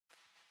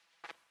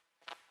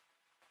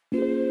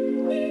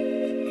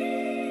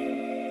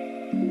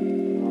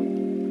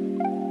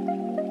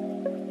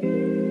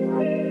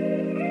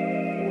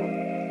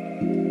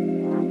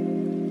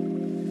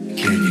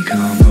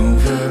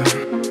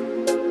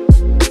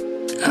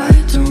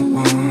don't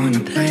wanna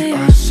play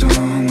our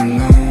song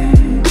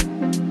alone.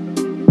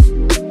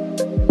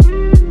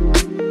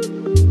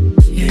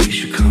 Yeah, you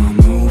should come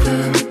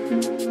over.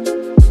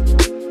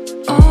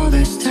 All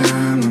this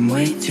time I'm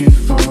waiting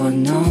for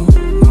no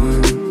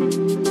one.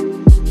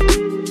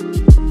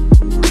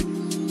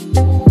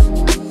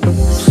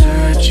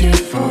 Searching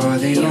for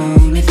the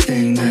only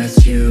thing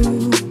that's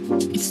you.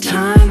 It's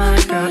time I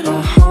got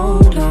a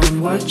hold of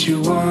what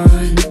you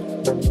want.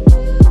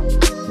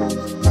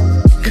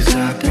 Cause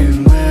I've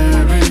been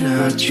wearing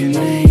out your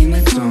name,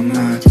 it's on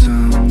my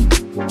tongue.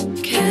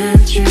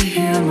 Can't you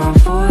hear my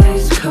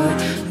voice cut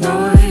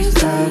noise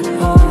at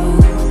all?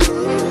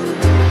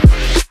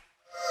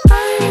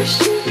 I wish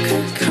you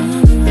could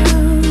come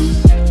around.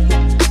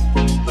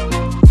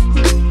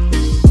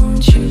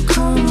 Won't you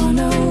come on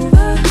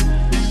over?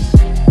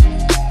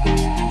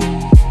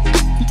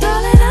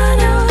 Darling, I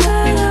know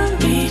that I'll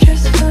be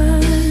just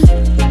fine.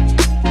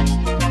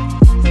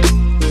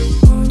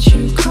 Won't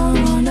you come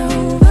on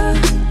over?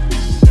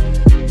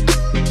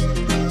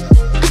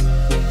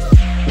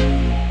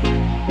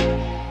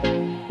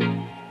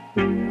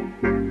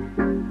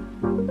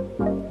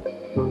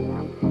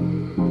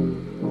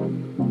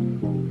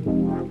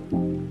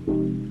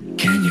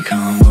 Can you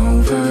come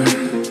over?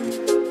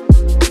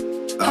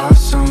 Our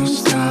song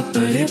stopped,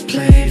 but it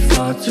played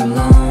for too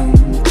long.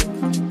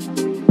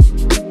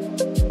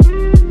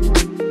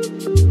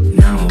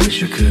 Now I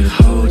wish I could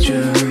hold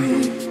you.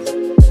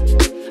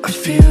 I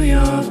feel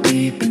your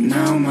beat, but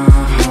now my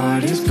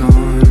heart is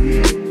gone.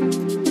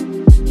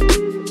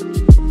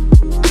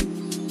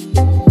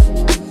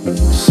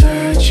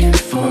 Searching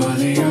for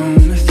the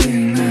only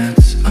thing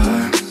that's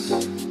us.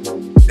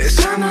 This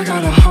time I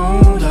got a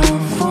hold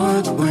of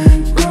what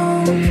went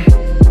wrong.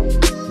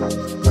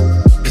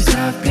 Cause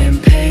I've been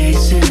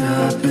pacing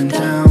up and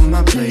down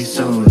my place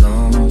so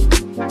long.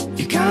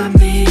 You got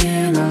me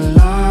in a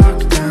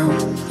lockdown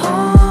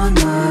on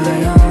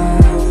my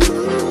own.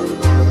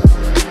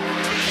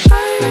 I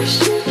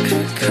wish you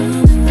could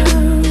come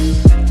around.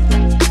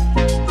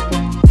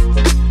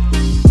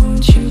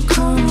 Won't you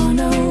come on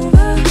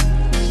over?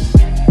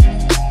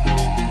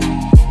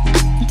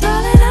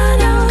 Darling, I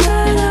know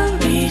that I'll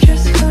be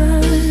just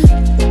fine.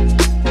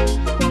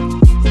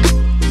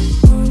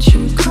 Won't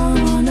you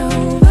come on over?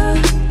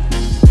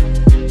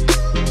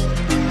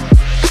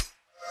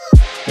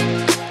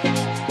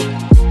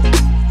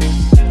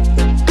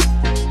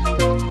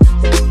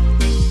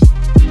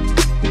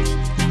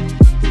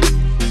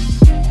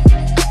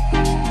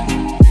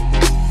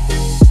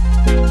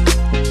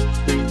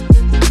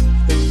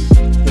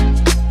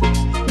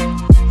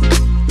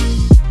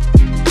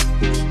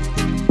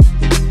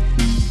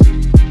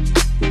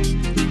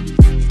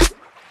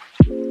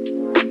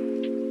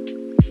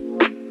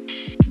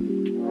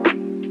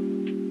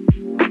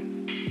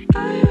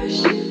 I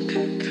wish you